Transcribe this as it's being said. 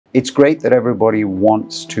It's great that everybody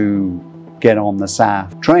wants to get on the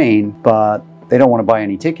SAF train, but they don't want to buy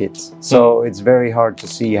any tickets. So it's very hard to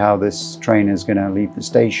see how this train is going to leave the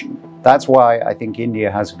station. That's why I think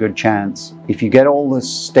India has a good chance. If you get all the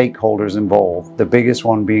stakeholders involved, the biggest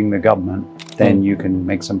one being the government, then you can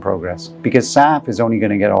make some progress. Because SAF is only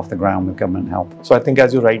going to get off the ground with government help. So I think,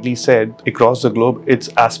 as you rightly said, across the globe, it's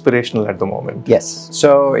aspirational at the moment. Yes.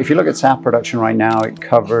 So if you look at SAF production right now, it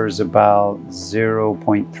covers about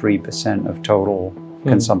 0.3% of total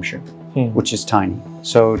consumption, which is tiny.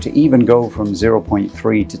 So to even go from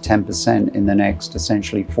 0.3 to 10% in the next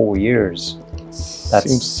essentially 4 years, that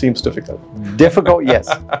seems difficult. Difficult, yes.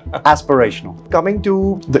 Aspirational. Coming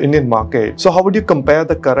to the Indian market, so how would you compare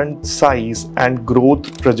the current size and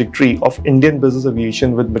growth trajectory of Indian business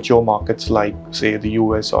aviation with mature markets like, say, the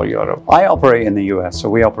US or Europe? I operate in the US, so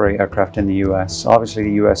we operate aircraft in the US. Obviously,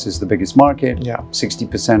 the US is the biggest market. Yeah.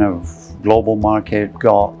 60% of global market,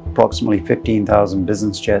 got approximately 15,000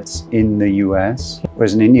 business jets in the US,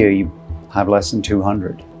 whereas in India, you have less than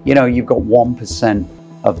 200. You know, you've got 1%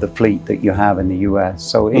 of the fleet that you have in the US.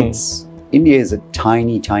 So India is a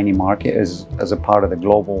tiny market as a part of the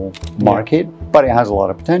global market, but it has a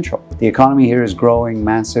lot of potential. The economy here is growing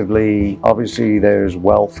massively. Obviously, there's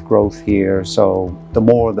wealth growth here. So the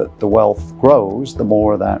more that the wealth grows, the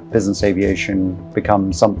more that business aviation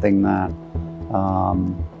becomes something that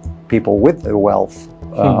people with the wealth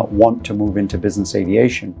want to move into business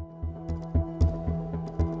aviation.